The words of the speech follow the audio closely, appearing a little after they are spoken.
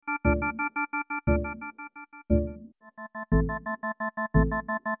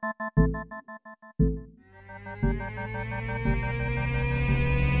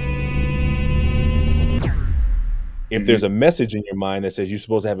If there's a message in your mind that says you're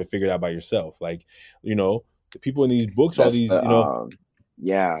supposed to have it figured out by yourself, like, the people in these books, all That's these, the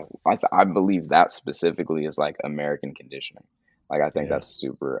yeah, I believe that specifically is like American conditioning. Like I think yeah, that's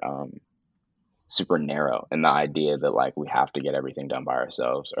super narrow, and the idea that like we have to get everything done by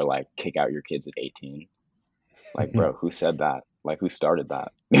ourselves or like kick out your kids at 18. Like, bro, who said that? Like, who started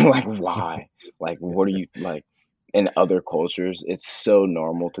that? Like, why? Like, what are you like? In other cultures, it's so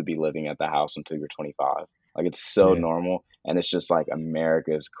normal to be living at the house until you're 25. Like, it's so yeah, normal, and it's just like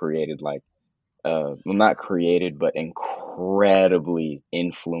America's created like well, not created, but incredibly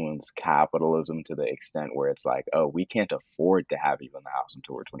influenced capitalism to the extent where it's like, oh, we can't afford to have you in the house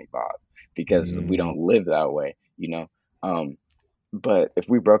until we're 25 because we mm, don't live that way, you know? Um, but if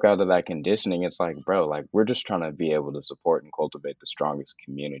we broke out of that conditioning, it's like, bro, like we're just trying to be able to support and cultivate the strongest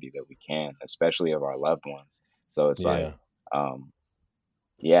community that we can, especially of our loved ones. So it's like, yeah, um,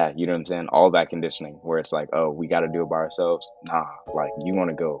 yeah, you know what I'm saying? All that conditioning where it's like, oh, we got to do it by ourselves. Nah, like you want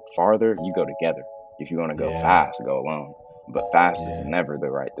to go farther, you go together. If you want to go yeah, fast, go alone. But fast is yeah. never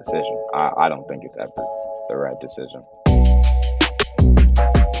the right decision. I don't think it's ever the right decision.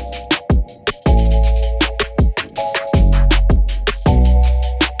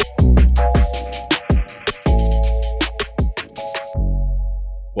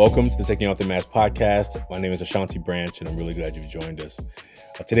 Welcome to the Taking Off the Mask podcast. My name is Ashanti Branch, and I'm really glad you've joined us.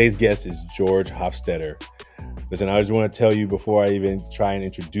 Today's guest is George Hofstetter. Listen, I just want to tell you before I even try and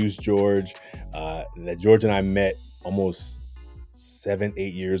introduce George, that George and I met almost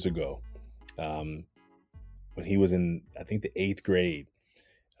 7-8 years ago when he was in, I think, the 8th grade.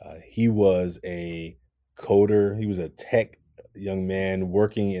 He was a coder. He was a tech young man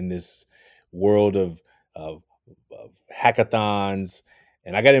working in this world of hackathons.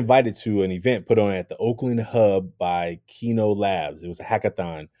 And I got invited to an event put on at the Oakland Hub by Kino Labs. It was a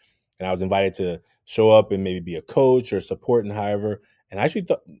hackathon. And I was invited to show up and maybe be a coach or support and however. And I actually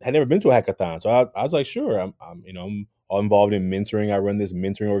had never been to a hackathon. So I was like, sure, I'm all involved in mentoring. I run this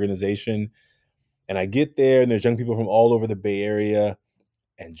mentoring organization. And I get there and there's young people from all over the Bay Area.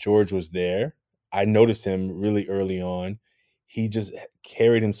 And George was there. I noticed him really early on. He just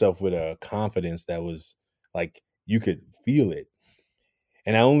carried himself with a confidence that was like you could feel it.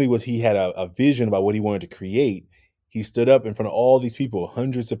 And not only was he had a vision about what he wanted to create, he stood up in front of all these people,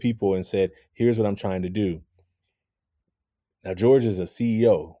 hundreds of people, and said, "Here's what I'm trying to do." Now, George is a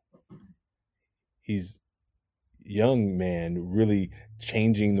CEO. He's a young man, really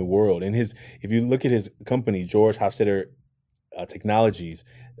changing the world. And if you look at his company, George Hofstetter Technologies,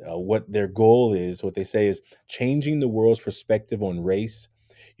 what their goal is, what they say is changing the world's perspective on race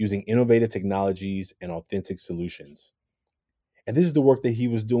using innovative technologies and authentic solutions. And this is the work that he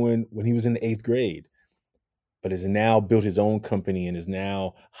was doing when he was in the 8th grade, but has now built his own company and is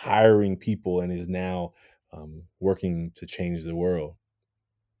now hiring people and is now working to change the world.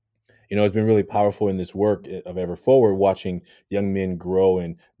 It's been really powerful in this work of Ever Forward, watching young men grow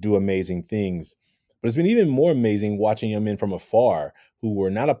and do amazing things. But it's been even more amazing watching young men from afar who were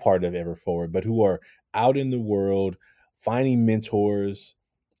not a part of Ever Forward, but who are out in the world, finding mentors,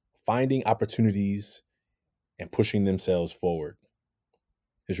 finding opportunities, and pushing themselves forward.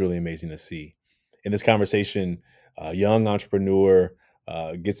 It's really amazing to see. In this conversation, a young entrepreneur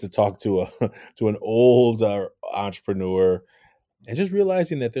gets to talk to to an old entrepreneur, and just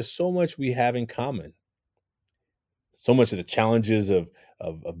realizing that there's so much we have in common. So much of the challenges of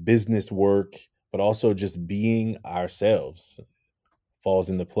business work, but also just being ourselves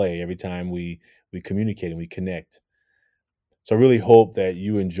falls into play every time we communicate and we connect. So I really hope that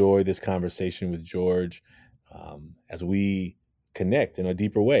you enjoy this conversation with George as we connect in a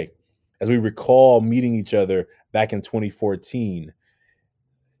deeper way. As we recall meeting each other back in 2014,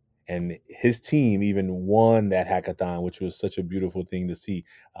 and his team even won that hackathon, which was such a beautiful thing to see.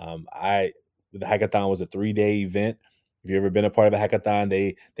 The hackathon was a 3-day event. If you've ever been a part of a hackathon,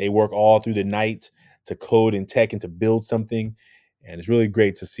 they work all through the night to code and tech and to build something. And it's really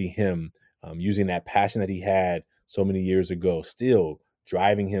great to see him using that passion that he had so many years ago, still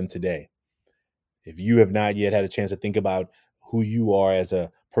driving him today. If you have not yet had a chance to think about who you are as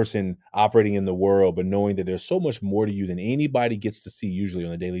a person operating in the world, but knowing that there's so much more to you than anybody gets to see usually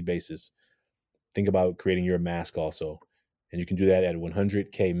on a daily basis, think about creating your mask also. And you can do that at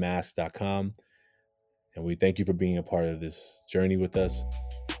 100kmask.com. And we thank you for being a part of this journey with us.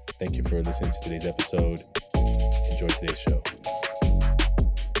 Thank you for listening to today's episode. Enjoy today's show.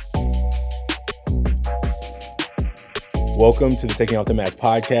 Welcome to the Taking Off the Mask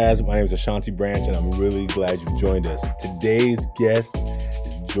podcast. My name is Ashanti Branch, and I'm really glad you've joined us. Today's guest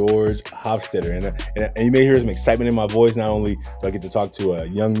is George Hofstetter. And you may hear some excitement in my voice. Not only do I get to talk to a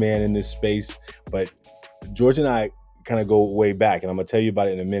young man in this space, but George and I kind of go way back, and I'm going to tell you about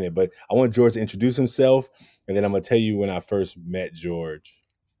it in a minute. But I want George to introduce himself, and then I'm going to tell you when I first met George.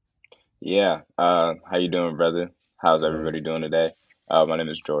 Yeah. How you doing, brother? How's Uh, everybody doing today? My name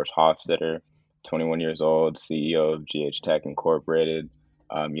is George Hofstetter, 21 years old, CEO of GH Tech Incorporated,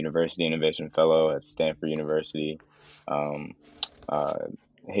 University Innovation Fellow at Stanford University, um, uh,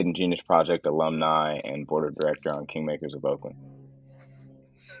 Hidden Genius Project alumni, and board of director on Kingmakers of Oakland.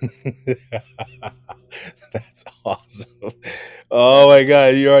 That's awesome. Oh my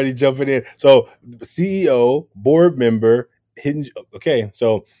God, you're already jumping in. So, CEO, board member, hidden. Okay,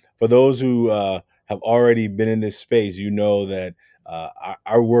 so for those who have already been in this space, you know that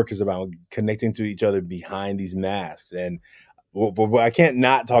our work is about connecting to each other behind these masks. And but I can't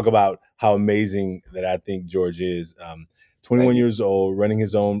not talk about how amazing that I think George is. Thank 21 you. years old, running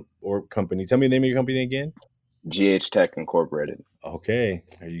his own or company. Tell me the name of your company again. GH Tech Incorporated. Okay,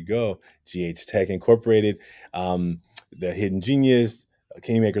 there you go. GH Tech Incorporated, the Hidden Genius,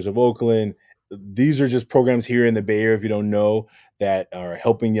 Kingmakers of Oakland. These are just programs here in the Bay Area, if you don't know, that are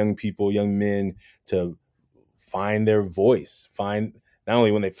helping young people, young men to find their voice, find not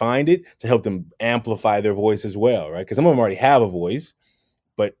only when they find it, to help them amplify their voice as well, right? Because some of them already have a voice,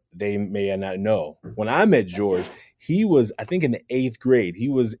 but they may not know. When I met George, he was, I think, in the 8th grade. He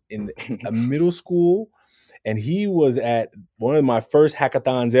was in a middle school, and he was at one of my first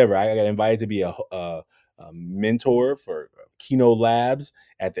hackathons ever. I got invited to be a mentor for Keynote Labs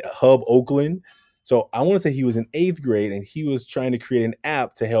at the Hub Oakland. So I want to say he was in 8th grade, and he was trying to create an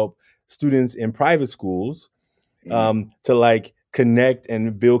app to help students in private schools Hmm. to like connect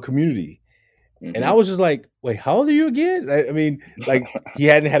and build community. And I Hmm. was just like, wait, how old are you again? I mean, like he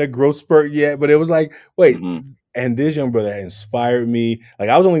hadn't had a growth spurt yet, but it was like, wait. Hmm. And this young brother inspired me. Like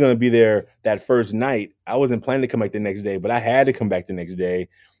I was only going to be there that first night. I wasn't planning to come back the next day, but I had to come back the next day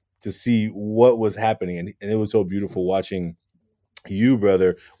to see what was happening. And it was so beautiful watching you,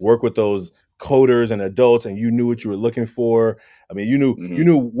 brother, work with those coders and adults, and you knew what you were looking for. I mean, you Hmm.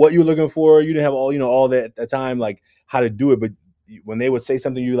 knew what you were looking for. You didn't have all that at the time, like how to do it, but when they would say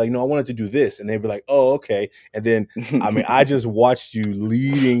something, you were like, no, I wanted to do this, and they'd be like, oh, okay. And then, I mean, I just watched you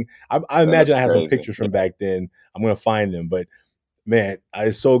leading. I Man, imagine that's I have some crazy. pictures from back then. I'm gonna find them, but man,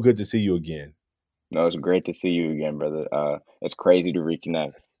 it's so good to see you again. No, it's great to see you again, brother. It's crazy to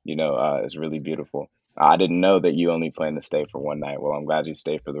reconnect. It's really beautiful. I didn't know that you only plan to stay for one night. Well, I'm glad you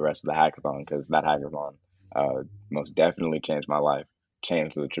stayed for the rest of the hackathon because that hackathon most definitely changed my life,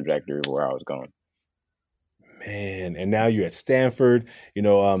 changed the trajectory of where I was going. Man, and now you're at Stanford.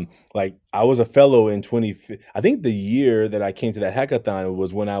 Like I was a fellow in 20. I think the year that I came to that hackathon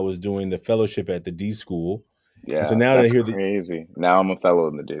was when I was doing the fellowship at the D School, and so Yeah, now that I that's hear the crazy. Now I'm a fellow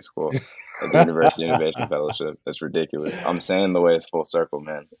in the J School at the University Innovation Fellowship. That's ridiculous. I'm saying the way it's full circle,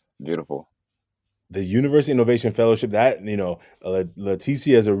 man. Beautiful. the University Innovation Fellowship, that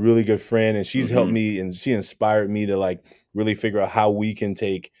Leticia is a really good friend, and she's helped Hmm. me and she inspired me to like really figure out how we can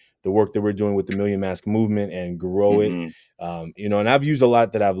take the work that we're doing with the Million Mask movement and grow it. Hmm. And I've used a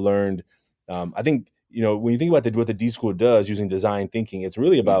lot that I've learned. I think when you think about what the D School does using design thinking, it's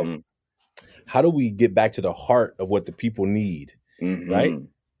really about Hmm. how do we get back to the heart of what the people need, right? Hmm.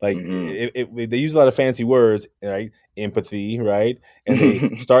 Like Hmm. they use a lot of fancy words, right? Empathy, right? And they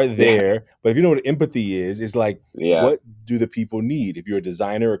start Yeah. there. But if you know what empathy is, it's like, Yeah. what do the people need? If you're a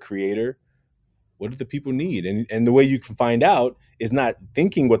designer or creator, what do the people need? And the way you can find out is not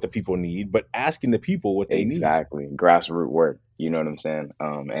thinking what the people need, but asking the people what they need. Exactly. Grassroots work. You know what I'm saying?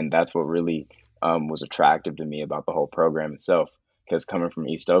 And that's what really was attractive to me about the whole program itself. Because coming from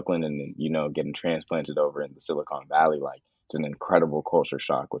East Oakland and then, getting transplanted over in the Silicon Valley, like it's an incredible culture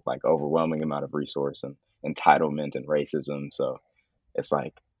shock with like overwhelming amount of resource and entitlement and racism. So it's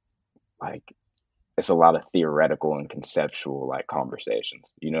like it's a lot of theoretical and conceptual like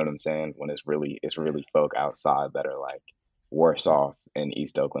conversations. You know what I'm saying? When it's really folk outside that are like worse off in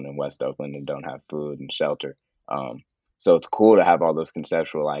East Oakland and West Oakland and don't have food and shelter. Um, so it's cool to have all those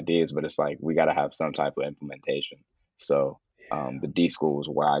conceptual ideas, but it's like we got to have some type of implementation. So the D school was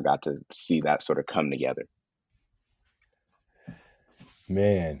where I got to see that sort of come together.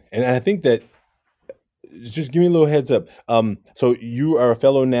 Man, and I think that just give me a little heads up. So you are a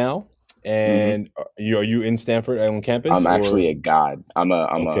fellow now, Hmm. and are you in Stanford on campus I'm or actually a guide. I'm a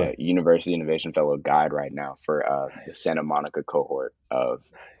okay? University Innovation Fellow guide right now for the Nice, Santa Monica cohort of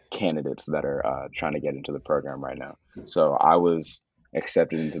nice. candidates that are trying to get into the program right now. So I was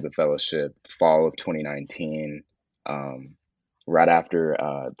accepted into the fellowship fall of 2019, um, right after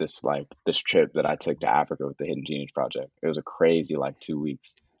this trip that I took to Africa with the Hidden Genius Project. It was a crazy like 2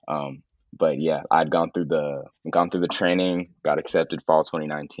 weeks. Um, but yeah, I'd gone through the training, got accepted fall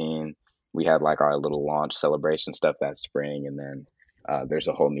 2019. We had like our little launch celebration stuff that spring, and then there's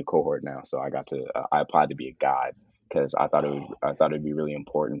a whole new cohort now. So I applied to be a guide because Wow. I thought it'd be really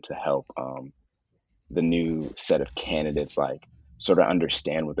important to help the new set of candidates like sort of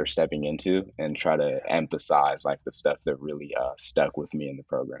understand what they're stepping into and try to emphasize like the stuff that really stuck with me in the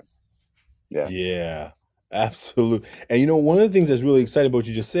program. Yeah, Yeah, absolutely. And one of the things that's really exciting about what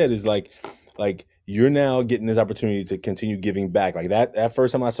you just said is like you're now getting this opportunity to continue giving back. Like that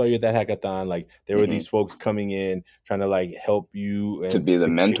first time I saw you at that hackathon, like there were hmm these folks coming in trying to like help you to and be the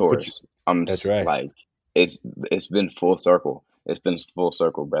put you. mentors. That's right. Like it's been full circle. It's been full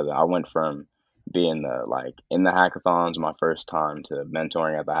circle, brother. I went from being the like in the hackathons my first time to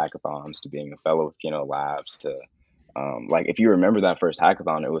mentoring at the hackathons to being a fellow with Kino Labs to like if you remember that first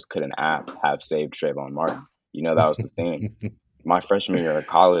hackathon, it was could an app have saved Trayvon Martin? You know that was the theme. My freshman year of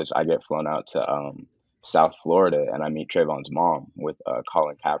college, I get flown out to South Florida and I meet Trayvon's mom with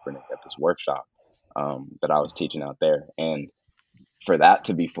Colin Kaepernick at this workshop that I was teaching out there. And for that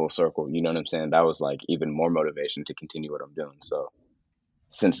to be full circle, you know what I'm saying? That was like even more motivation to continue what I'm doing. So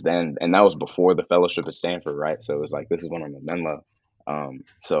since then, and that was before the fellowship at Stanford, right? So it was like this is when I'm a Menlo.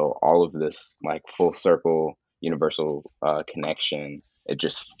 So all of this like full circle universal connection, it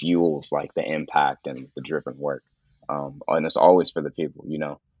just fuels like the impact and the driven work. And it's always for the people, you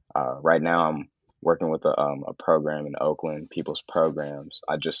know. Right now I'm working with a program in Oakland, People's Programs.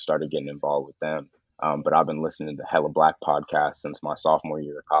 I just started getting involved with them. But I've been listening to Hella Black podcast since my sophomore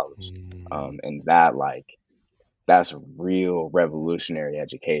year of college. Mm. And that like that's real revolutionary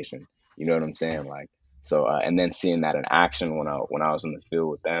education. You know what I'm saying? Like so, and then seeing that in action when I was in the field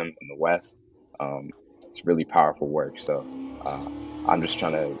with them in the West, um, it's really powerful work. So uh, I'm just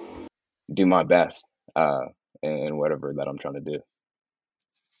trying to do my best in whatever that I'm trying to do.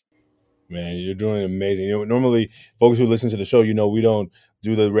 Man, you're doing amazing. Normally folks who listen to the show, we don't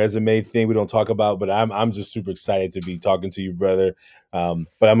do the resume thing. We don't talk about, but I'm just super excited to be talking to you, brother.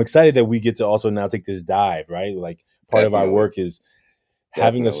 But I'm excited that we get to also now take this dive, right? Like part of our Definitely, work is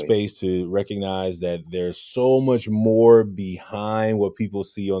having a definitely. space to recognize that there's so much more behind what people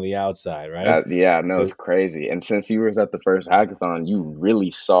see on the outside, right? That yeah, no, There- it's crazy. And since you was at the first hackathon, you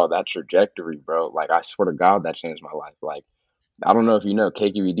really saw that trajectory, bro. Like I swear to God, that changed my life. Like I don't know if you know,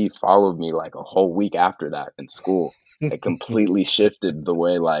 KQED followed me like a whole week after that in school. It completely shifted the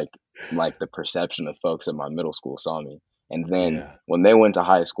way like the perception of folks in my middle school saw me. And then yeah. when they went to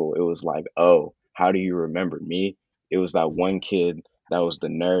high school, it was like, oh, how do you remember me? It was that one kid that was the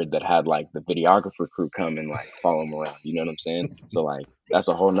nerd that had like the videographer crew come and like follow him around. You know what I'm saying? So like that's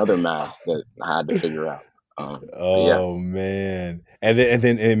a whole nother mask that I had to figure out. But yeah. Oh man, I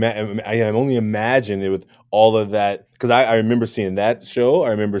can only imagine it with all of that because I remember seeing that show.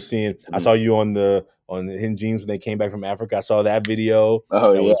 I Mhm. saw you on the Hidden Genes when they came back from Africa. I saw that video.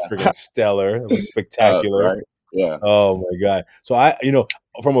 Oh That was yeah. freaking stellar. It was Tough, spectacular. right? Yeah. Oh my god! So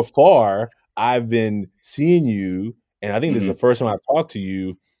from afar, I've been seeing you, and I think this is hmm the first time I've talked to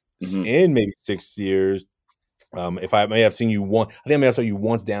you hmm in maybe 6 years. If I may have seen you once, I think I may have saw you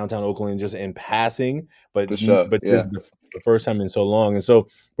once downtown Oakland just in passing, but For sure. but this Yeah. is the first time in so long. And so,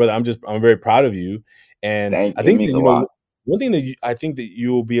 brother, I'm very proud of you, and I It think that means a lot. one thing that I think that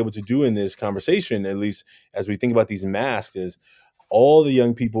you will be able to do in this conversation, at least as we think about these masks, is all the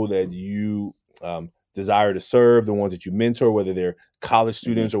young people that you desire to serve, the ones that you mentor, whether they're college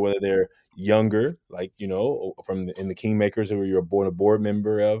hmm students or whether they're younger, like in the Kingmakers who you're born a board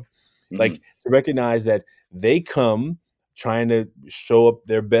member of, like hmm to recognize that they come trying to show up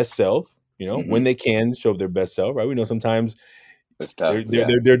their best self, hmm when they can show up their best self, right? We know sometimes It's tough. Yeah.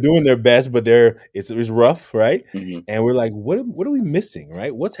 they're doing their best, but it's rough, right? hmm And we're like, what are we missing,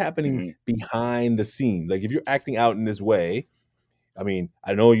 right? What's happening hmm behind the scenes? Like if you're acting out in this way, I mean,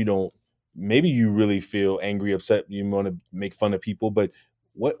 I know you don't. Maybe you really feel angry, upset. You want to make fun of people, but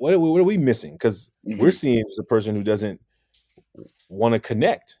what are we missing? Because we're hmm seeing just a person who doesn't want to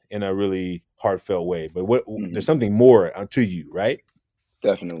connect in a really heartfelt way. But hmm there's something more to you, right?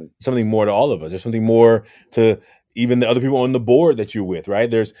 Definitely. Something more to all of us. There's something more to even the other people on the board that you're with, right?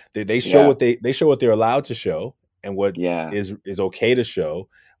 They show Yeah. they show what they're allowed to show and what Yeah. is okay to show,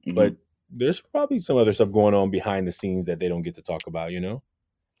 hmm but there's probably some other stuff going on behind the scenes that they don't get to talk about,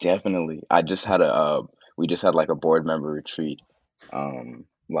 Definitely. I just had a we just had like a board member retreat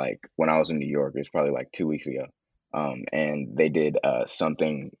like when I was in New York. It was probably like 2 weeks ago. And they did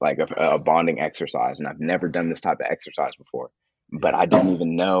something like a bonding exercise, and I've never done this type of exercise before. But Yeah. I didn't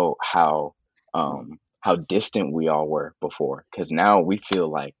even know how how distant we all were before, because now we feel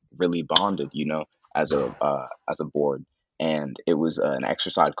like really bonded, as a board. And it was an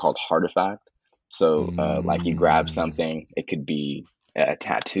exercise called Heartifact. So like you grab Mm, something, it could be a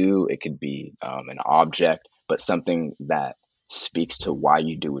tattoo, it could be an object, but something that speaks to why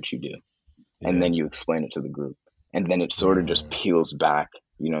you do what you do, and yeah. then you explain it to the group, and then it sort of just Uh, peels back,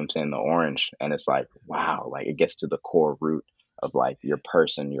 what I'm saying, the orange, and it's like, wow, like it gets to the core root of like your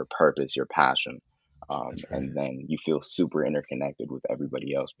person, your purpose, your passion. that's right. And then you feel super interconnected with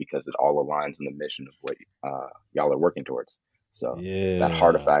everybody else because it all aligns in the mission of what y'all are working towards. So that Yeah.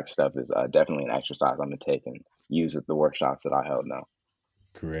 Heartifact stuff is definitely an exercise I'm gonna take and use at the workshops that I held now.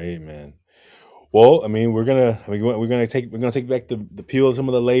 Great, man. Well, I mean, we're gonna take back the peel of some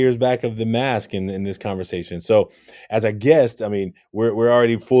of the layers back of the mask in this conversation. So, as a guest, I mean, we're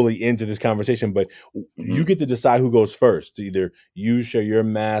already fully into this conversation, but Hmm. you get to decide who goes first. Either you share your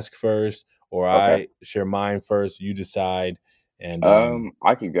mask first, or Okay. I share mine first. You decide, and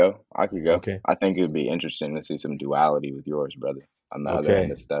I could go. I could go. okay, I think it would be interesting to see some duality with yours, brother, on the other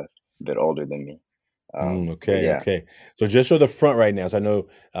end okay. of stuff. A bit older than me. But Okay, yeah. okay. So just show the front right now. So I know,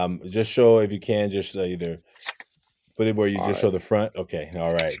 just show if you can, just either put it where you All just show right. the front. Okay,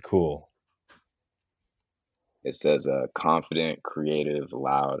 all right, cool. It says confident, creative,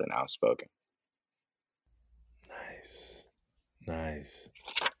 loud, and outspoken. Nice, nice.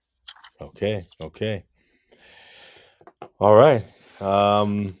 Okay, okay. All right.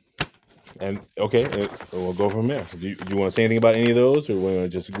 Um, and okay, we'll go from there. Do you want to say anything about any of those, or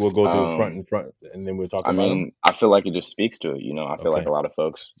we'll go through front Um, and front, and then we'll talk I about them? mean, I feel like it just speaks to it. I feel like a Okay. lot of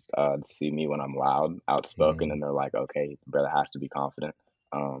folks see me when I'm loud, outspoken, Mm, and they're like, okay, brother has to be confident.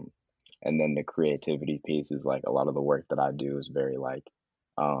 Um, and then the creativity piece is like a lot of the work that I do is very like,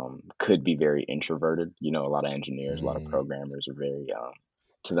 could be very introverted. A lot of engineers, a lot of mm, programmers are very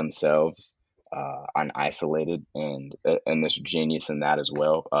to themselves, and isolated, and there's genius in that as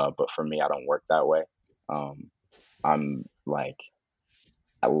well. But for me, I don't work that way. Um, I'm like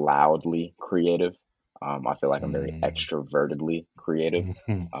loudly creative. I feel like I'm very mm. extrovertedly creative.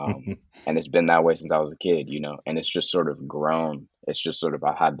 And it's been that way since I was a kid. And it's just sort of grown. It's just sort of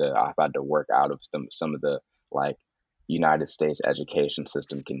I've had to work out of some of the like United States education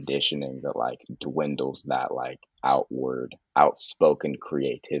system conditioning that like dwindles that like outward outspoken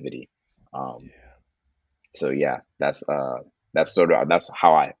creativity. Um, Yeah, so yeah, that's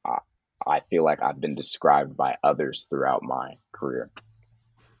how I feel like I've been described by others throughout my career.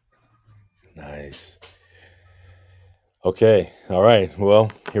 nice. Okay. All right.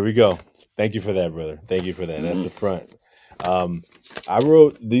 Well, here we go. Thank you for that, brother. Thank you for that. That's the Hmm. front. Um, I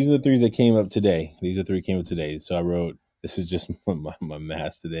wrote these are the threes that came up today. These are three came up today. So I wrote this is just my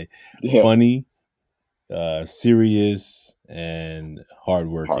math today. Yeah. Funny, serious, and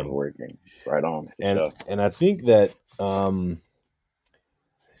hardworking. Hardworking. Right on, for And sure. and I think that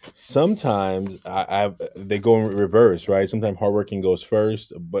sometimes they go in reverse, right? Sometimes hardworking goes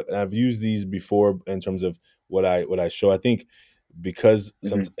first, but I've used these before in terms of what I show. I think because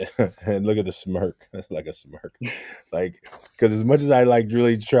some Hmm. and look at the smirk. That's like a smirk. Like because as much as I like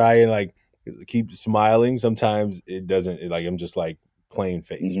really try and like keep smiling, sometimes it doesn't. Like I'm just like plain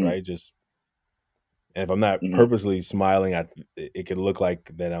face, Hmm. right? Just and if I'm not Hmm. purposely smiling, it could look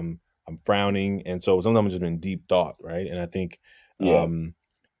like that I'm frowning, and so sometimes I'm just in deep thought, right? And I think Yeah. um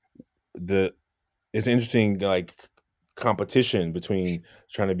the it's interesting like competition between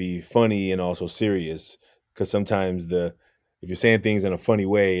trying to be funny and also serious because sometimes the if you're saying things in a funny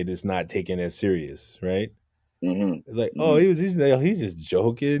way it is not taken as serious, right? Hmm. It's like, oh, Hmm. he's just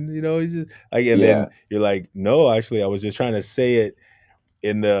joking, he's just like, and Yeah. then you're like, no, actually I was just trying to say it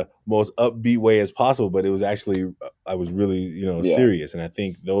in the most upbeat way as possible, but it was actually I was really Yeah. serious. And I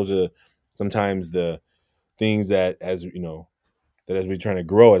think those are sometimes the things that as we're trying to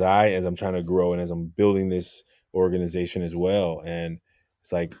grow, as I'm trying to grow and as I'm building this organization as well. And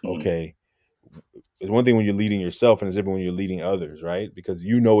it's like, Hmm. okay, it's one thing when you're leading yourself and it's different when you're leading others, right? Because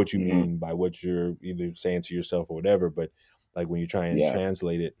you know what you Hmm. mean by what you're either saying to yourself or whatever. But like when you try and Yeah.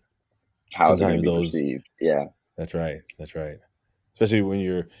 translate it, How is it going to sometimes be those perceived? Yeah. that's right. That's right. Especially when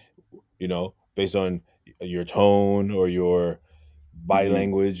you're, based on your tone or your body Hmm.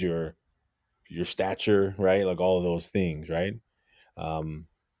 language, your stature, right? Like all of those things, right? Um,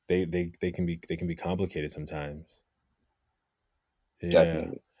 they can be complicated sometimes. Yeah,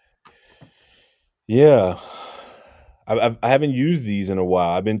 Definitely. yeah. I haven't used these in a while.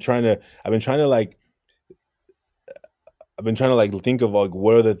 I've been trying to like think of like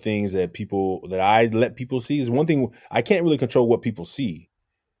what are the things that I let people see. Is one thing I can't really control what people see.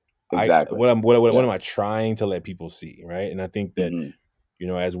 I Exactly. what I'm what Yeah. am I trying to let people see, right? And I think that Hmm.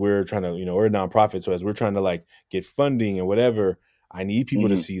 as we're trying to, we're a nonprofit, so as we're trying to like get funding and whatever, I need people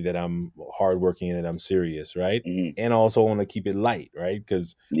to Hmm. see that I'm hardworking and that I'm serious, right? Hmm. And I also want to keep it light, right?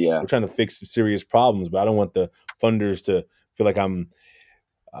 Because Yeah. we're trying to fix serious problems, but I don't want the funders to feel like I'm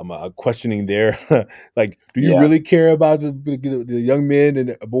questioning their like, do you Yeah. really care about the young men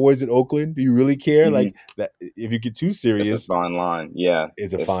and boys in Oakland? Do you really care? Hmm. Like that, if you get too It's a serious, fine line. Yeah.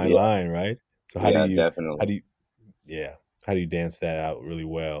 it's a It's fine yeah. line, right? So Yeah. how Definitely. do you, yeah, how do you dance that out really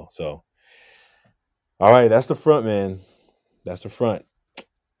well? So, all right, that's the front, man. That's the front.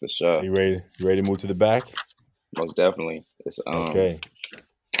 For Are sure. you ready? You ready to move to the back? Most definitely. It's Okay.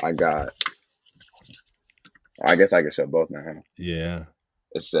 I got. I guess I can show both now. Huh? Yeah.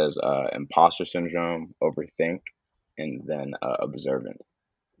 It says imposter syndrome, overthink, and then observant.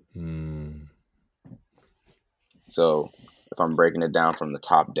 Mm. So if I'm breaking it down from the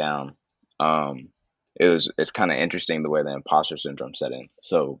top down, um, it's kind of interesting the way the imposter syndrome set in.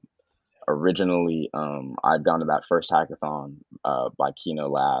 So originally, I'd gone to that first hackathon by Kino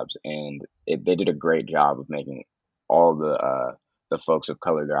Labs, and they did a great job of making all the folks of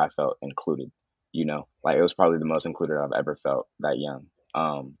color there I felt included. Like it was probably the most included I've ever felt that young.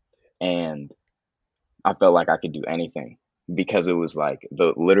 And I felt like I could do anything because it was like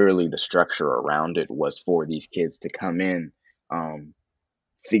literally the structure around it was for these kids to come in, um,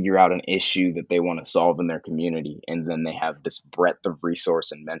 figure out an issue that they want to solve in their community, and then they have this breadth of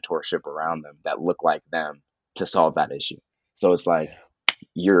resource and mentorship around them that look like them to solve that issue. So it's like Yeah.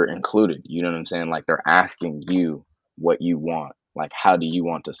 you're included. You know what I'm saying? Like they're asking you what you want. Like how do you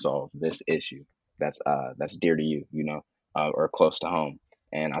want to solve this issue that's dear to you, or close to home.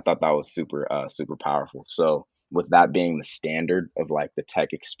 And I thought that was super powerful. So with that being the standard of like the tech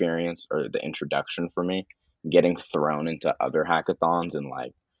experience or the introduction for me, getting thrown into other hackathons and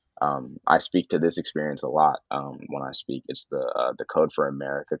like I speak to this experience a lot when I speak. It's the Code for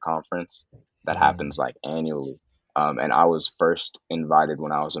America conference that Mm. happens like annually, and I was first invited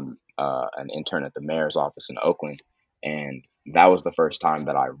when I was an intern at the mayor's office in Oakland. And that was the first time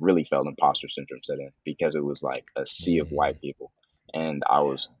that I really felt imposter syndrome set in because it was like a sea of Mm. white people. And I Yeah.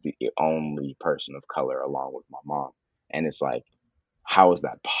 was the only person of color along with my mom. And it's like, how is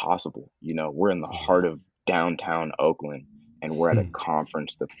that possible? We're in the heart Yeah. of downtown Oakland and we're at a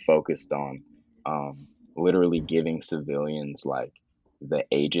conference that's focused on um, literally giving civilians like the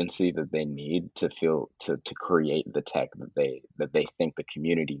agency that they need to feel to create the tech that they think the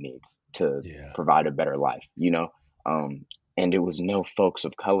community needs to Yeah. provide a better life. um, and it was no folks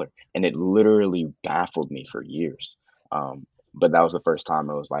of color, and it literally baffled me for years. But that was the first time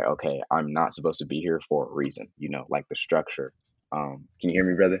I was like, okay, I'm not supposed to be here for a reason, like the structure. Can you hear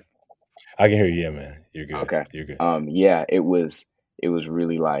me, brother? I can hear you, yeah, man. You're good. Okay. You're good. Yeah, it was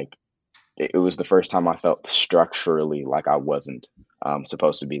really like it was the first time I felt structurally like I wasn't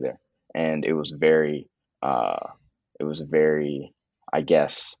supposed to be there, and uh, it was very, I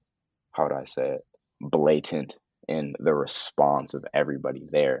guess, how would I say it, blatant in the response of everybody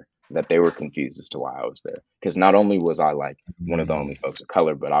there that they were confused as to why I was there. Because not only was I like one of the only Mm. folks of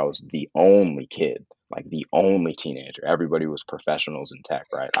color, but I was the only kid, like the only teenager. Everybody was professionals in tech,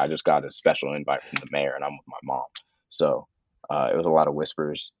 right? I just got a special invite from the mayor, and I'm with my mom. So it was a lot of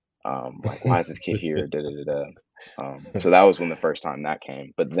whispers, like, why is this kid here? Da, da, da, da. So that was when the first time that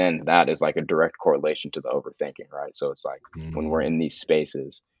came. But then that is like a direct correlation to the overthinking, right? So it's like when we're Mm. in these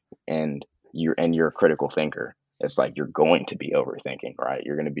spaces and you're a critical thinker, it's like you're going to be overthinking, right?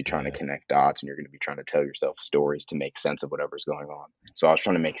 You're going to be trying to Yeah. connect dots, and you're going to be trying to tell yourself stories to make sense of whatever's going on. So I was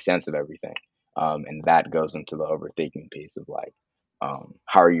trying to make sense of everything, and that goes into the overthinking piece of like,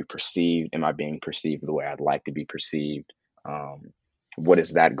 how are you perceived? Am I being perceived the way I'd like to be perceived? um, what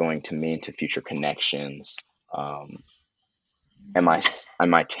is that going to mean to future connections? um, am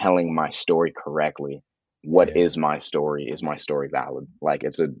I telling my story correctly? What Yeah. is my story? Is my story valid? Like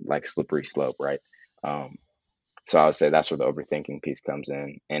it's a like slippery slope, right? um, so I would say that's where the overthinking piece comes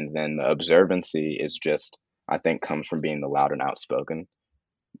in. And then the observancy is just, I think, comes from being the loud and outspoken.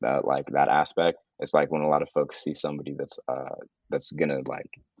 That like that aspect, it's like when a lot of folks see somebody that's gonna like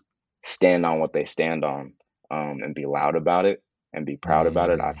stand on what they stand on, and be loud about it and be proud about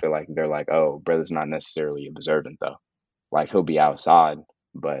it. I Mm. feel like they're like, oh, brother's not necessarily observant though. Like he'll be outside,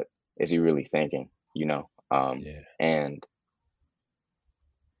 but is he really thinking? Yeah. And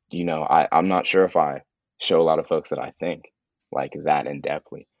I'm not sure if I show a lot of folks that I think like that in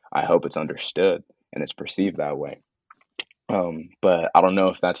depthly. I hope it's understood and it's perceived that way. But I don't know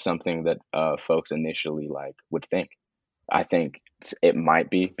if that's something that folks initially like would think. I think it might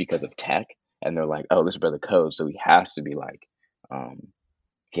be because of tech, and they're like, "Oh, this brother codes, so he has to be like, um,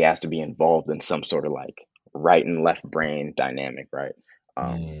 he has to be involved in some sort of like right and left brain dynamic, right?"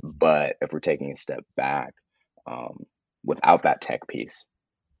 Mm. But if we're taking a step back, um, without that tech piece,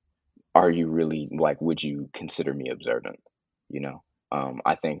 are you really like, would you consider me observant? You know,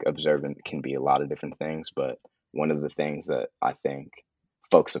 I think observant can be a lot of different things, but one of the things that I think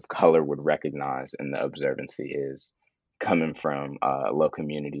folks of color would recognize in the observancy is coming from a low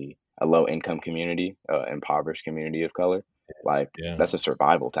income community, impoverished community of color. Like, Yeah. that's a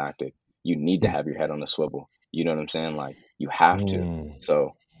survival tactic. You need to have your head on a swivel. You know what I'm saying? Like, you have to. Mm.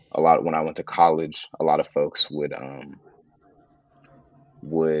 So when I went to college, a lot of folks would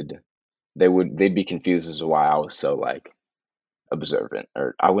they'd be confused as to why I was so like observant,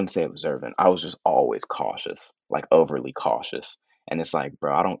 or I wouldn't say observant. I was just always cautious, like overly cautious. And it's like,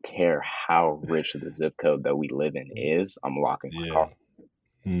 bro, I don't care how rich the zip code that we live in is, I'm locking my car.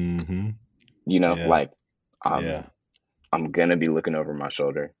 Yeah. Mm-hmm. You know, Yeah. like Yeah. I'm gonna be looking over my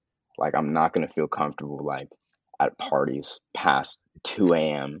shoulder. Like I'm not gonna feel comfortable like at parties past 2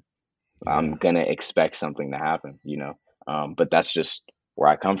 a.m. I'm Yeah. gonna expect something to happen, you know. But that's just where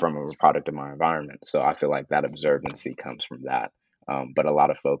I come from. I'm a product of my environment, so I feel like that observancy comes from that. But a lot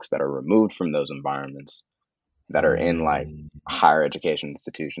of folks that are removed from those environments, that are in like Mm. higher education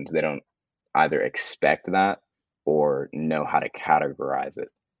institutions, they don't either expect that or know how to categorize it.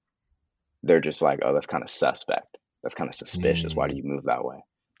 They're just like, oh, that's kind of suspect. That's kind of suspicious. Why do Mm. you move that way?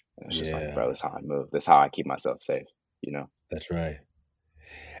 And it's just like, Yeah. bro, this is how I move. This is how I keep myself safe. You know? That's right.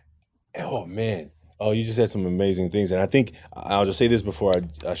 Oh man. Oh, you just said some amazing things, and I think I'll just say this before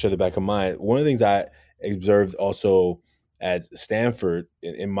I share the back of mine. One of the things I observed also at Stanford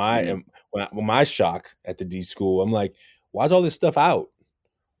in my Hmm. when my shock at the D school, I'm like, why is all this stuff out?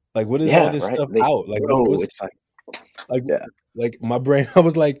 Like, what is all Yeah, this right. stuff They, out? Like, bro, what's it's like, like yeah, like my brain? I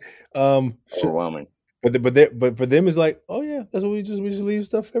was like, should, overwhelming. but for them it's like, oh yeah, that's what we just leave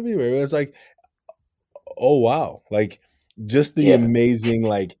stuff everywhere. It's like, oh wow, like just the Yeah, amazing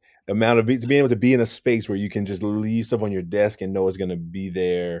like amount of being able to be in a space where you can just leave stuff on your desk and know it's gonna be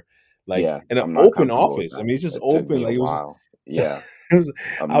there, like yeah. in an I'm not open comfortable with office. I that. mean, it's just It took open. me a Like it was just, while. Yeah, it was,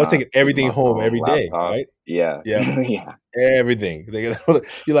 I'm I was not taking using everything my home phone, every day, laptop. right? Yeah, Yeah, yeah. everything.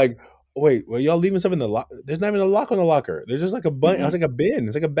 You're like, wait, well, y'all leaving stuff in the lock? There's not even a lock on the locker. There's just like a bun. I was Hmm. like a bin.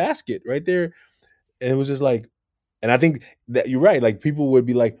 It's like a basket right there, and it was just like, and I think that you're right. Like people would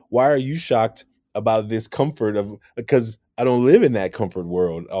be like, "Why are you shocked about this comfort of?" Because I don't live in that comfort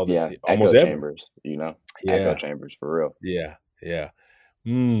world Yeah, almost echo ever. chambers. You know, echo Yeah, chambers for real. yeah, yeah.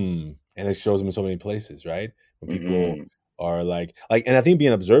 And it shows them in so many places, right? When people Hmm. are and I think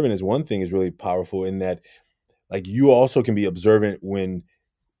being observant is one thing is really powerful in that, like you also can be observant when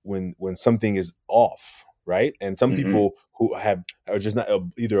something is off, right? And some Hmm. people who are just not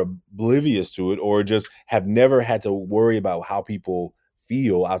either oblivious to it or just have never had to worry about how people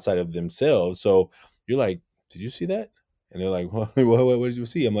feel outside of themselves. So you're like, "Did you see that?" And they're like, what did you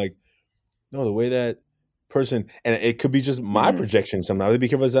see?" I'm like, "No, the way that person," and it could be just my Hmm. projection. Sometimes be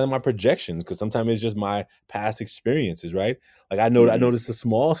careful with my projections because sometimes it's just my past experiences, right? Like I Hmm. noticed the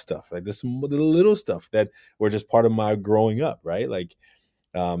small stuff, like the little stuff that were just part of my growing up, right? Like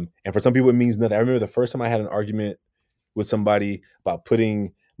and for some people, it means nothing. I remember the first time I had an argument with somebody about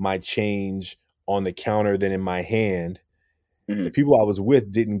putting my change on the counter, then in my hand. The Hmm. people I was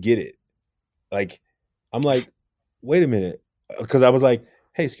with didn't get it. Like, I'm like, wait a minute, because I was like,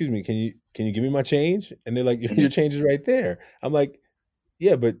 hey, excuse me, can you give me my change? And they're like, Hmm. your change is right there. I'm like,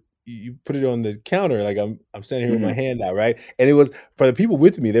 yeah, but you put it on the counter. Like I'm standing here with my Hmm. hand out, right? And it was for the people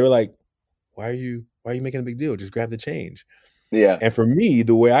with me. They were like, why are you making a big deal? Just grab the change. Yeah, And for me,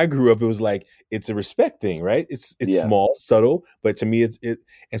 the way I grew up, it was like it's a respect thing, right? It's yeah, small, subtle, but to me,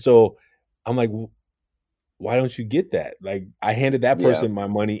 and so I'm like, why don't you get that? Like I handed that yeah. person my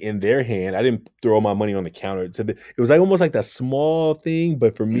money in their hand. I didn't throw my money on the counter. It was like almost like that small thing,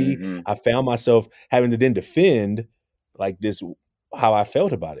 but for me, Hmm. I found myself having to then defend like this how I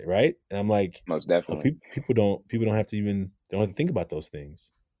felt about it, right? And I'm like, Most oh, definitely. people don't have to even they don't have to think about those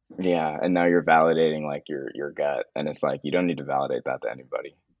things. Yeah, and now you're validating like your gut, and it's like you don't need to validate that to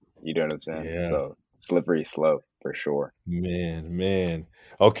anybody. You know what I'm saying? Yeah. So slippery slope for sure. Man, man.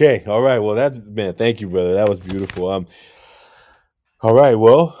 Okay, all right. Well, that's man. Thank you, brother. That was beautiful. All right.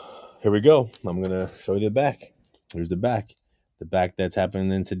 Well, here we go. I'm gonna show you the back. Here's the back. The back that's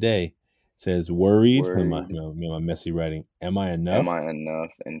happening today. It says worried. Worried. My messy writing. Am I Am enough? I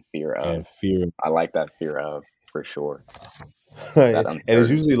enough? And fear of. And fear. I like that fear of for sure. And That it's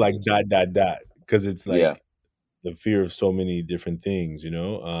usually uncertainty like piece. dot because it's Yeah. like the fear of so many different things.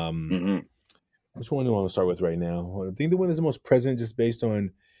 Hmm. Which one do I want to start with right now? Well, I think the one that's the most present, just based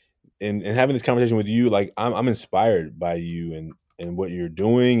on and having this conversation with you, like I'm inspired by you and what you're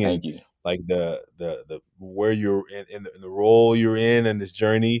doing Thank you. like the where you're in the role you're in this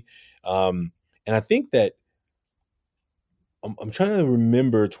journey. And I think that I'm trying to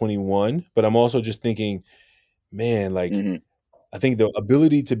remember 21, but I'm also just thinking, man, like Hmm. I think the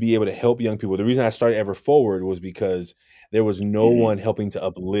ability to be able to help young people. The reason I started Ever Forward was because there was no Hmm. one helping to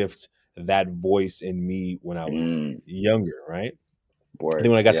uplift that voice in me when I was Mm. younger, right? And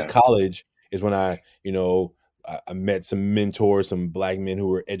then Word. when I got to Yeah. college is when I met some mentors, some black men who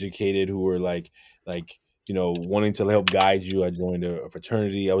were educated, who were like wanting to help guide you. I joined a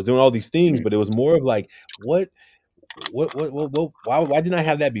fraternity. I was doing all these things, Hmm. but it was more of like, what why didn't I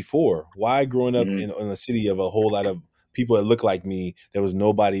have that before? Why growing up Hmm. in a city of a whole lot of people that look like me, there was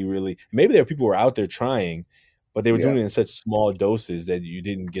nobody really. Maybe there were people who were out there trying, but they were doing Yeah. it in such small doses that you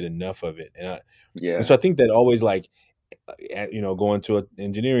didn't get enough of it. And Yeah. so I think that always like going to an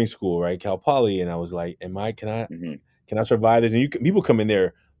engineering school, right, Cal Poly, and I was like, am I Hmm. can I survive this? And people come in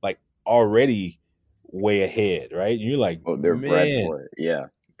there like already way ahead, right? You're like, Oh, they're bred man, for it. Yeah,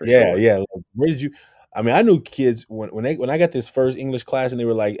 for yeah, sure. yeah. Like, where did you? I mean, I knew kids when I got this first English class and they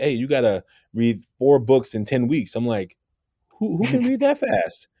were like, "Hey, you gotta read 4 books in 10 weeks." I'm like, who can read that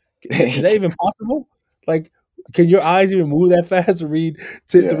fast? Is that even possible? Like, can your eyes even move that fast to read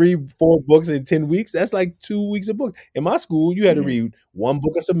to Yeah. 4 books in 10 weeks? That's like 2 weeks a book. In my school, you had to Hmm. read 1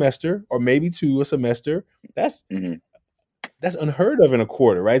 book a semester or maybe two a semester. That's Hmm. that's unheard of in a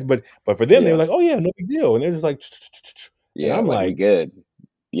quarter, right? But for them, they were Yeah. like, "Oh yeah, no big deal," and they're just like, and Yeah. I'm Like we like, good.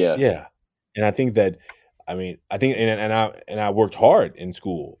 Yeah. yeah. And I think that I mean, I think and I worked hard in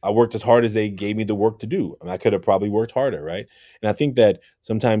school. I worked as hard as they gave me the work to do. I mean, I could have probably worked harder, right? And I think that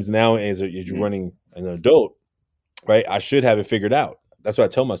sometimes now as you're Hmm. running an adult, right? I should have it figured out. That's what I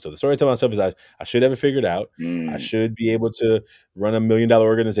tell myself. The story I tell myself is I should have it figured out. I Mm. should be able to run $1 million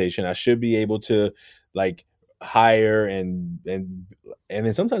organization. I should be able to like hire and then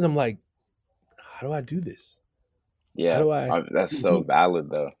sometimes I'm like, how do I do this? How Yeah, do I that's so who valid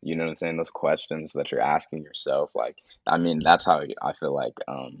though. You know what I'm saying? Those questions that you're asking yourself, like, I mean, that's how I feel like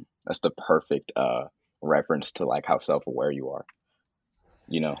that's the perfect reference to like how self-aware you are.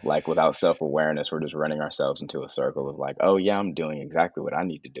 Like without self-awareness, we're just running ourselves into a circle of like, oh yeah, I'm doing exactly what I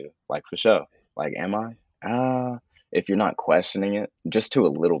need to do. Like for sure. Like, am I? If you're not questioning it, just to a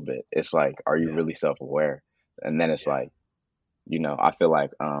little bit, it's like, are you yeah, really self-aware? And then it's yeah. like,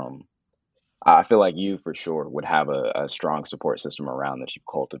 I feel like you for sure would have a strong support system around that you've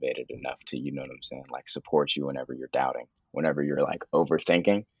cultivated enough to, you know what I'm saying, like support you whenever you're doubting, whenever you're like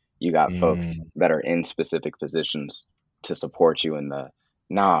overthinking. You got folks Mm, that are in specific positions to support you in the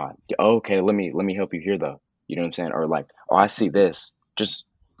nah, okay, let me help you here though. You know what I'm saying? Or like, oh, I see this. Just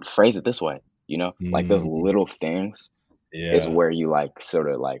phrase it this way, like those mm, little things is yeah, where you like sort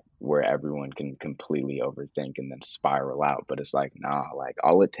of like where everyone can completely overthink and then spiral out. But it's like, nah, like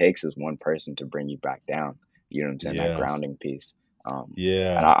all it takes is one person to bring you back down. You know what I'm saying? That yeah, grounding piece. And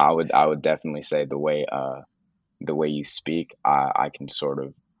yeah. I would definitely say the way you speak, I can sort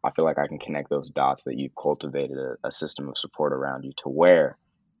of I feel like I can connect those dots that you've cultivated a system of support around you to where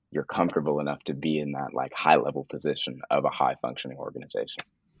you're comfortable enough to be in that like high level position of a high functioning organization.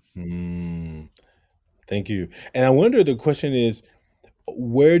 Mm, thank you. And I wonder the question is,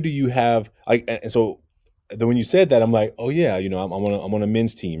 where do you have like and so then when you said that, I'm like, oh yeah, I'm on a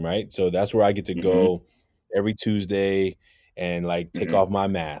men's team, right? So that's where I get to Mm-hmm. go every Tuesday and like take Mm-hmm. off my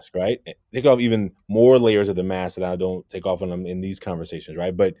mask, right? Take off even more layers of the mask that I don't take off when I'm in these conversations,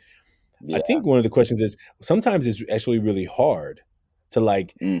 right? But I Yeah. think one of the questions is sometimes it's actually really hard to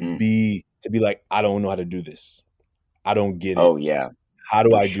like Mm-hmm. be like, I don't know how to do this. I don't get it. Oh yeah, How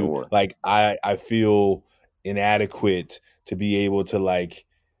do for I do sure. like I feel inadequate to be able to like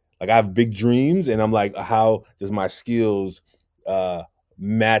I have big dreams and I'm like, how does my skills uh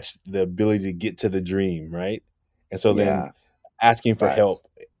match the ability to get to the dream, right? And so then Yeah, asking for facts. help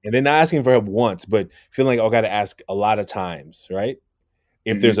and then not asking for help once, but feeling like, oh, I got to ask a lot of times, right?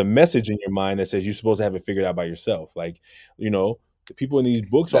 If there's Hmm. a message in your mind that says you're supposed to have it figured out by yourself, like, the people in these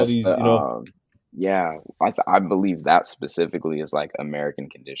books, all That's these, yeah, I believe that specifically is like American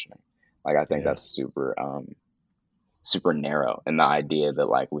conditioning. Like I think yeah. that's super narrow, and the idea that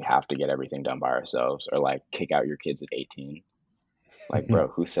like we have to get everything done by ourselves or like kick out your kids at 18. Like, bro,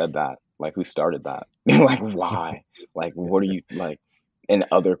 who said that? Like, who started that? Like, why? Like, what are you like? In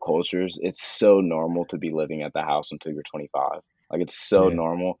other cultures, it's so normal to be living at the house until you're 25. Like, it's so Yeah.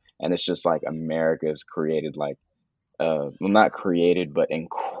 normal, and it's just like America's created like well, not created, but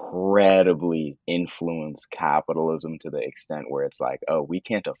incredibly influenced capitalism to the extent where it's like, oh, we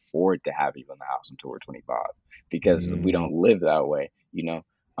can't afford to have you in the house until we're 25 because we Mm, don't live that way.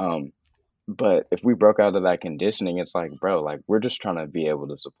 Um, But if we broke out of that conditioning, it's like, bro, like we're just trying to be able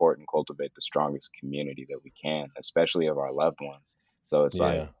to support and cultivate the strongest community that we can, especially of our loved ones. So it's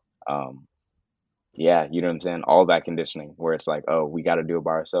like, Yeah. um, yeah, you know what I'm saying? All that conditioning where it's like, oh, we got to do it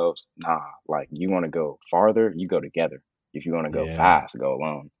by ourselves. Nah, like you want to go farther, you go together. If you want to go Yeah. fast, go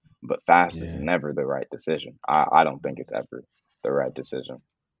alone. But fast is Yeah. never the right decision. I don't think it's ever the right decision.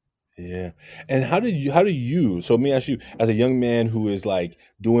 Yeah. And how do you so let me ask you, as a young man who is like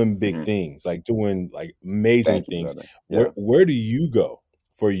doing big Hmm. things, like doing like amazing Thank you, things, brother. Yeah, where do you go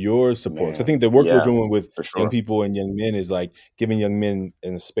for your support? 'Cause I man. think the work we're Yeah, doing with for young sure. people and young men is like giving young men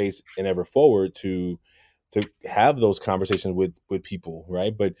in a space and ever forward to have those conversations with people,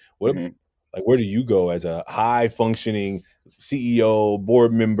 right? But what Hmm. like where do you go as a high functioning CEO,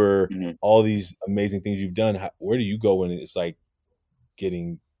 board member, Hmm. all these amazing things you've done? Where do you go when it's like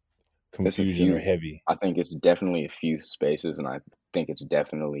getting It's a confusion or few. heavy? I think it's definitely a few spaces, and I think it's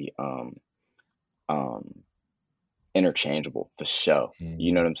definitely um interchangeable for sure.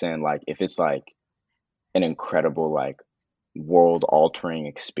 You know Mhm. what I'm saying? Like if it's like an incredible like world altering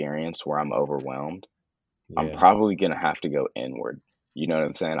experience where I'm overwhelmed, I'm Yeah. probably gonna have to go inward. You know what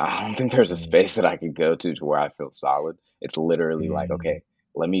I'm saying? I don't think there's a Mm, space that I could go to where I feel solid. It's literally like, mm, okay,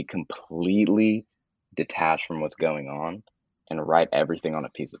 let me completely detach from what's going on and write everything on a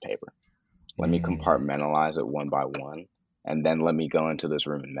piece of paper. Let me mm, compartmentalize it one by one, and then let me go into this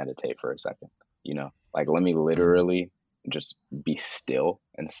room and meditate for a second. You know, like let me mm. literally just be still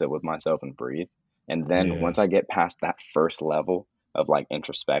and sit with myself and breathe. And then Yeah. once I get past that first level of like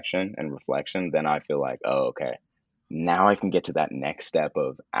introspection and reflection, then I feel like, oh, okay, now I can get to that next step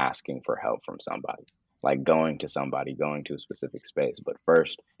of asking for help from somebody, like going to somebody, going to a specific space. But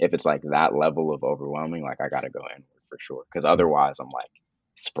first, if it's like that level of overwhelming, like I got to go inward for sure. Because Mm, otherwise, I'm like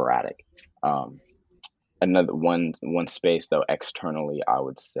sporadic. Um, another one space though externally, I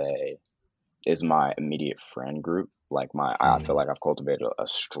would say is my immediate friend group. Like I feel mm. like I've cultivated a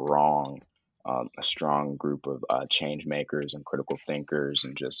strong group of change makers and critical thinkers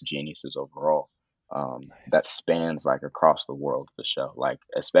and just geniuses overall. That spans like across the world for sure. Like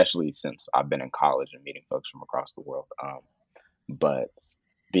especially since I've been in college and meeting folks from across the world. But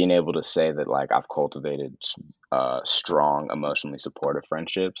being able to say that like I've cultivated strong, emotionally supportive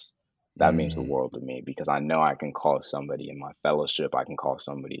friendships, that means the Mm. world to me because I know I can call somebody in my fellowship, I can call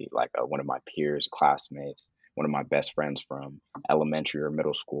somebody like one of my peers, classmates, one of my best friends from elementary or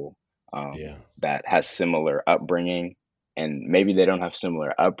middle school Yeah. that has similar upbringing. And maybe they don't have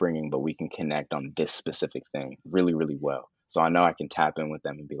similar upbringing, but we can connect on this specific thing really, really well. So I know I can tap in with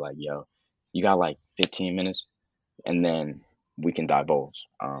them and be like, yo, you got like 15 minutes? And then we can divulge.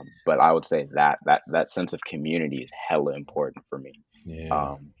 But I would say that sense of community is hella important for me. Yeah.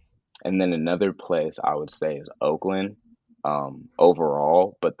 Um, and then another place I would say is Oakland,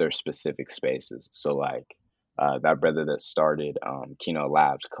 overall, but there's specific spaces. So like that brother that started Kino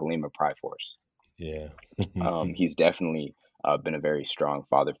Labs, Kalima Pryforce, Yeah. he's definitely been a very strong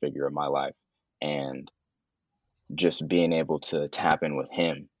father figure in my life, and just being able to tap in with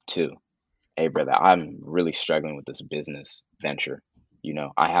him too. Hey brother, I'm really struggling with this business venture. You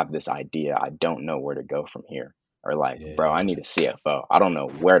know, I have this idea. I don't know where to go from here. Or like, bro, I Yeah. need a CFO. I don't know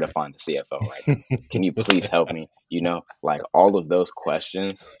where to find a CFO right now. Can you please help me? You know, like all of those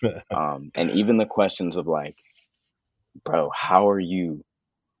questions. And even the questions of like, bro, how are you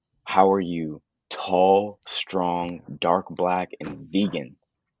tall, strong, dark black, and vegan?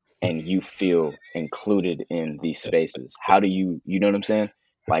 And you feel included in these spaces? How do you know what I'm saying?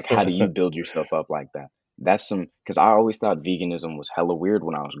 Like, how do you build yourself up like that? That's some, because I always thought veganism was hella weird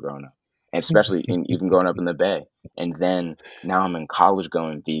when I was growing up, and especially even growing up in the Bay. And then now I'm in college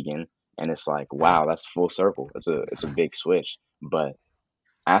going vegan, and it's like, wow, that's full circle. It's a big switch. But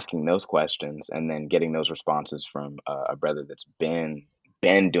asking those questions and then getting those responses from a brother that's been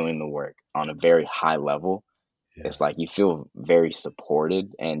doing the work on a very high level, Yeah. it's like you feel very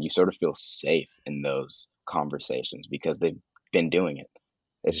supported and you sort of feel safe in those conversations because they've been doing it.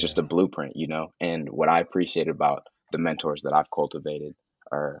 It's just Yeah. a blueprint, you know? And what I appreciate about the mentors that I've cultivated,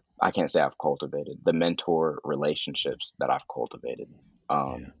 or I can't say I've cultivated, the mentor relationships that I've cultivated,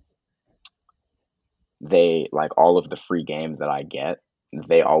 Yeah. um, they like all of the free game that I get,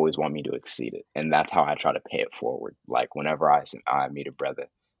 they always want me to exceed it. And that's how I try to pay it forward. Like whenever I meet a brother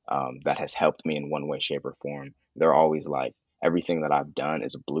that has helped me in one way, shape, or form, they're always like, everything that I've done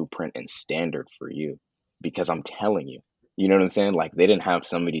is a blueprint and standard for you because I'm telling you. You know what I'm saying? Like they didn't have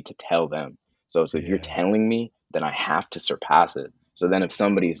somebody to tell them. So it's if you're Yeah. telling me, then I have to surpass it. So then if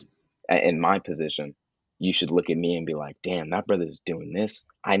somebody's in my position, you should look at me and be like, damn, that brother's doing this.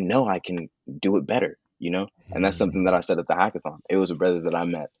 I know I can do it better, you know? And that's something that Mm. I said at the hackathon. It was a brother that I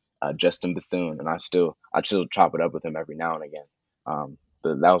met. Justin Bethune, and I still chop it up with him every now and again.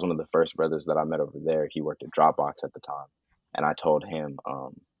 But that was one of the first brothers that I met over there. He worked at Dropbox at the time, and I told him,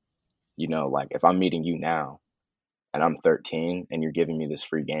 like if I'm meeting you now and I'm 13 and you're giving me this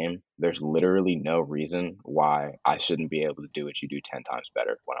free game, there's literally no reason why I shouldn't be able to do what you do 10 times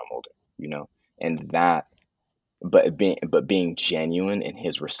better when I'm older, you know? And that but being genuine in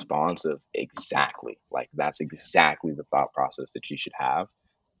his response of exactly, like that's exactly the thought process that you should have.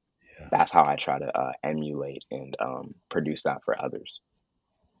 Yeah. That's how I try to emulate and produce that for others.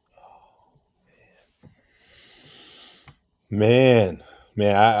 Man,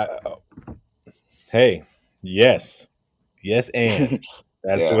 man, hey, yes, yes, and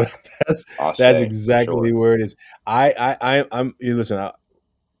that's Yeah, what that's Ashe, for exactly sure. where it is. I'm you listen.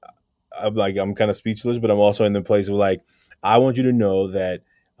 I'm like I'm kind of speechless, but I'm also in the place of like I want you to know that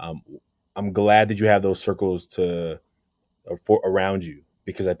um, I'm glad that you have those circles to for around you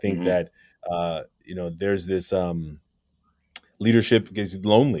because I think Hmm. that there's this leadership gets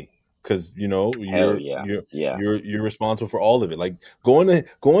lonely because Hell you're yeah, you're yeah. you're you're responsible for all of it. Like going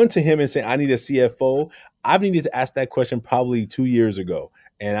to him and saying I need a CFO. I've needed to ask that question probably 2 years ago,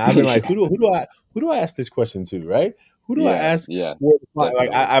 and I've been like, who do I ask this question to, right? Who do I Yeah, ask? yeah, Like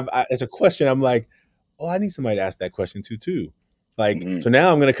definitely. as a question, I'm like, oh, I need somebody to ask that question to too. Like Hmm. so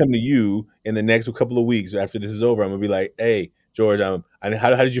now I'm gonna come to you in the next couple of weeks after this is over. I'm gonna be like, hey George, how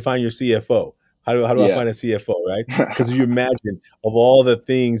did you find your CFO? How do I Yeah. find a CFO, right? Because you imagine of all the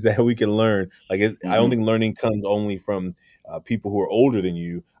things that we can learn, I don't Hmm. think learning comes only from people who are older than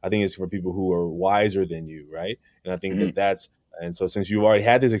you. I think it's for people who are wiser than you, right? And I think Hmm. and so since you've already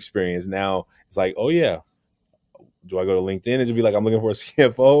had this experience, now it's like, oh yeah, do I go to LinkedIn and just be like, I'm looking for a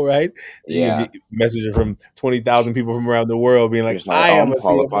CFO, right? Then you Yeah. get messages from 20,000 people from around the world being You're like, just like, I oh, am I'm a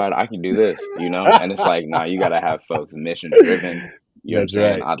CFO. qualified. I can do this. And it's like, nah, you got to have folks mission driven. You know what I'm That's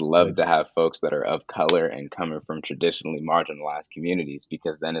saying? right. I'd love That's to have folks that are of color and coming from traditionally marginalized communities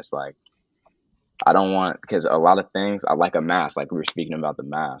because then it's like, I don't want, because a lot of things, I like a mask, like we were speaking about the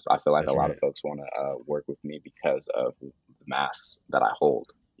mask. I feel like a that's lot right. of folks want to work with me because of the masks that I hold.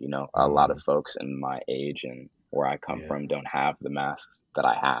 A lot of Mm, folks in my age and where I come yeah, from don't have the masks that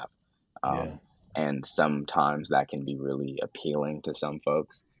I have. yeah, Um, and sometimes that can be really appealing to some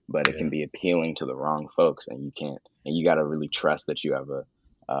folks, but it can yeah. be appealing to the wrong folks. And you got to really trust that you have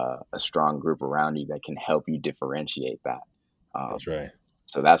a strong group around you that can help you differentiate that. That's Um, right.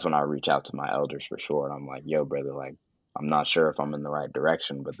 so that's when I reach out to my elders for sure. And I'm like, yo, brother, like, I'm not sure if I'm in the right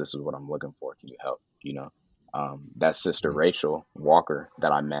direction, but this is what I'm looking for. Can you help? That sister Mm, Rachel Walker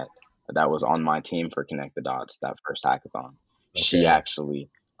that I met, that was on my team for Connect the Dots, that first hackathon. She okay. actually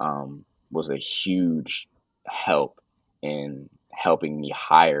was a huge help in helping me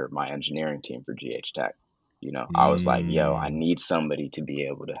hire my engineering team for GH Tech. I was like, yo, I Mm, need somebody to be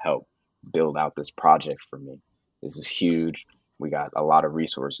able to help build out this project for me. This is huge. We got a lot of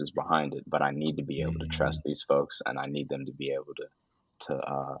resources behind it, but I need to be able to mm, trust these folks, and I need them to be able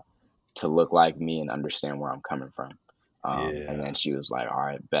to look like me and understand where I'm coming from. And yeah. then she was like, "All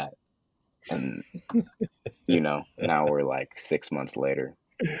right, bet." And now we're like 6 months later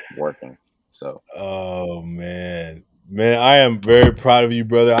working. So Oh man. Man, I am very proud of you,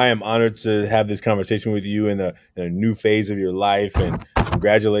 brother. I am honored to have this conversation with you in a new phase of your life, and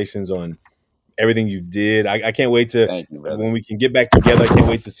congratulations on everything you did. I can't wait to thank you, when brother. we can get back together. I can't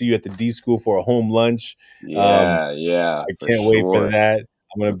wait to see you at the D school for a home lunch. Um, Yeah, yeah, I for can't wait for sure. that.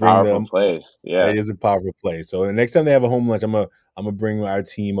 I'm It's gonna a bring powerful them. place. Yeah, It is a powerful place. So the next time they have a home lunch, I'm gonna bring our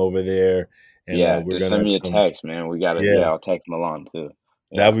team over there, and yeah. we're Just gonna send me a come. text, man. We got it. Yeah, Yeah, I'll text Milan too.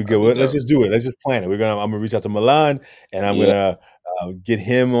 that'd Yeah, be good. that'd be Well, let's dope. just do it. Let's just plan it. I'm gonna reach out to Milan, and I'm Yeah, gonna get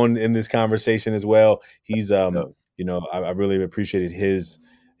him on in this conversation as well. He's dope. I really appreciated his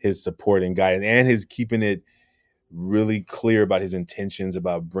support and guidance, and his keeping it really clear about his intentions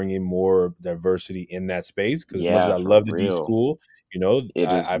about bringing more diversity in that space. Because as much as Yeah, I for love the D real. school,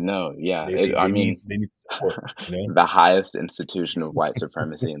 It is no, yeah. I they need mean, support. the highest institution of white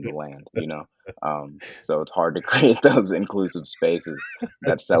supremacy in the land. So it's hard to create those inclusive spaces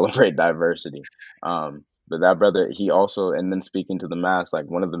that celebrate diversity. But that brother, he also, and then speaking to the mask, like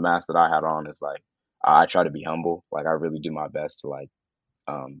one of the masks that I had on is like, I try to be humble. Like I really do my best to like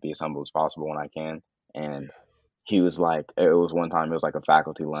be as humble as possible when I can. And he was like, it was one time, it was like a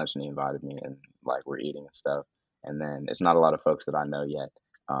faculty lunch, and he invited me, and like we're eating and stuff. And then it's not a lot of folks that I know yet.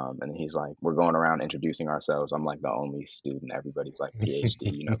 And he's like, we're going around introducing ourselves. I'm like the only student. Everybody's like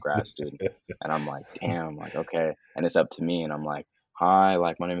PhD, grad student. And I'm like, damn, like, okay. And it's up to me. And I'm like, hi,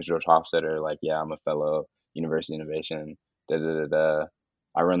 like, my name is George Hofstetter. Like, yeah, I'm a fellow University Innovation. Da da da da.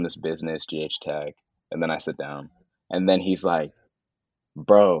 I run this business, GH Tech. And then I sit down. And then he's like,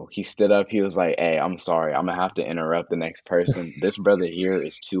 Bro, he stood up. He was like, "Hey, I'm sorry. I'm gonna have to interrupt the next person. This brother here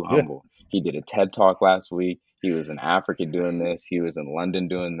is too Yeah. humble. He did a TED Talk last week. He was in Africa doing this. He was in London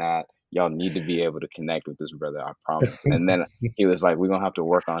doing that. Y'all need to be able to connect with this brother, I promise." And then he was like, "We're gonna have to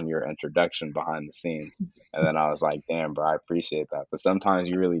work on your introduction behind the scenes." And then I was like, "Damn, bro, I appreciate that." But sometimes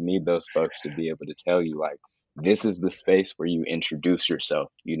you really need those folks to be able to tell you, like, this is the space where you introduce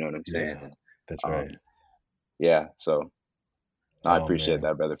yourself. You know what I'm saying? Yeah, And that's right. um, yeah, so I Oh appreciate man.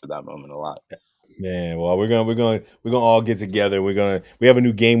 that brother for that moment a lot. Man, well, we're gonna all get together. We have a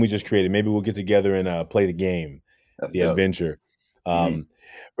new game we just created. Maybe we'll get together and play the game, That's the dope. adventure. Mhm. Um,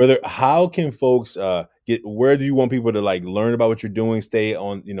 brother, how can folks get? Where do you want people to like learn about what you're doing? Stay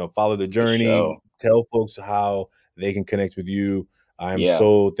on, follow the For journey. sure. Tell folks how they can connect with you. I am Yeah.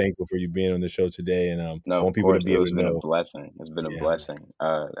 so thankful for you being on the show today, and I No, of want people to course. be It able was to been a know. blessing. It's been a Yeah, man. blessing.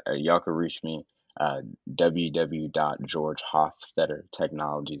 Y'all can reach me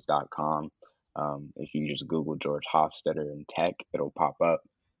www.georgehofstettertechnologies.com. If you just Google George Hofstetter and tech, it'll pop up.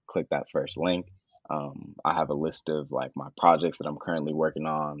 Click that first link. I have a list of like my projects that I'm currently working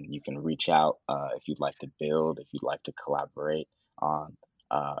on. You can reach out if you'd like to build, if you'd like to collaborate on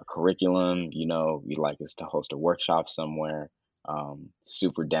curriculum. You'd like us to host a workshop somewhere.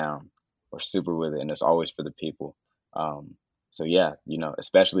 Super down or super with it, and it's always for the people. Um, so yeah,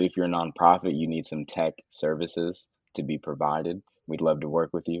 especially if you're a nonprofit, you need some tech services to be provided. We'd love to work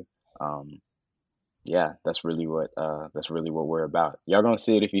with you. Um, yeah, that's really what we're about. Y'all gonna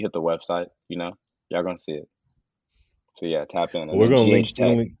see it if you hit the website. Y'all gonna see it. So yeah, tap in, Well, and then we're gonna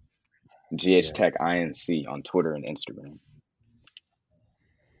link. GH Yeah. Tech INC on Twitter and Instagram.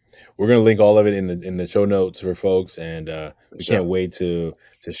 We're gonna link all of it in the show notes for folks, and For we can't sure. wait to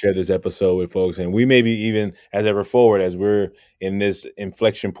share this episode with folks. And we maybe even as ever forward, as we're in this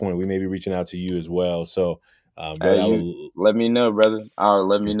inflection point, we may be reaching out to you as well. So, Hey, brother, I you will. let me know, brother.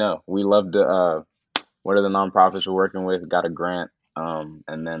 Let me know. We love to. What are the nonprofits we're working with? Got a grant,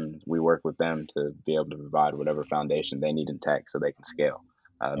 and then we work with them to be able to provide whatever foundation they need in tech so they can scale,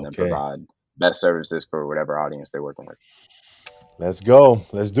 and then Okay, provide best services for whatever audience they're working with. let's go.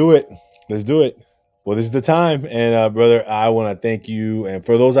 Let's do it. Let's do it. Well, this is the time. And brother, I want to thank you. And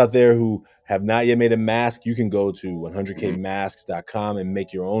for those out there who have not yet made a mask, you can go to Hmm. 100kmasks.com and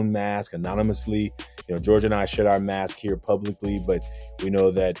make your own mask anonymously. George and I shared our mask here publicly, but we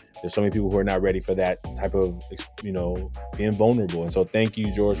know that there's so many people who are not ready for that type of, being vulnerable. And so thank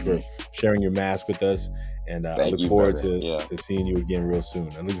you, George, for Hmm. sharing your mask with us. And I Thank look you, forward brother. Yeah, to seeing you again real soon.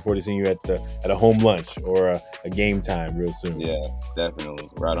 I'm looking forward to seeing you at a home lunch or a game time real soon. yeah, definitely.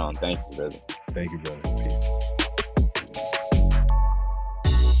 Right on. Thank you, brother. Thank you, brother. Peace.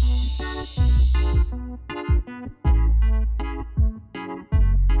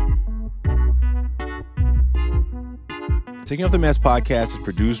 Taking Off the Mask podcast is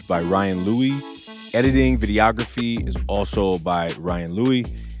produced by Ryan Louie. Editing, videography is also by Ryan Louie.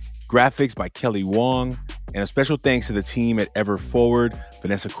 Graphics by Kelly Wong. And a special thanks to the team at Ever Forward,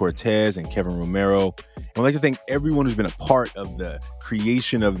 Vanessa Cortez and Kevin Romero. And I'd like to thank everyone who's been a part of the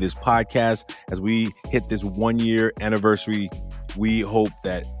creation of this podcast. As we hit this 1 year anniversary, we hope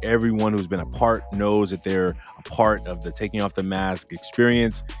that everyone who's been a part knows that they're a part of the Taking Off the Mask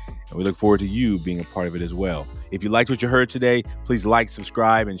experience. And we look forward to you being a part of it as well. If you liked what you heard today, please like,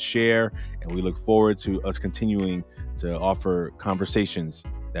 subscribe, and share. And we look forward to us continuing to offer conversations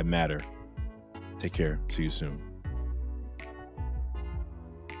that matter. Take care. See you soon.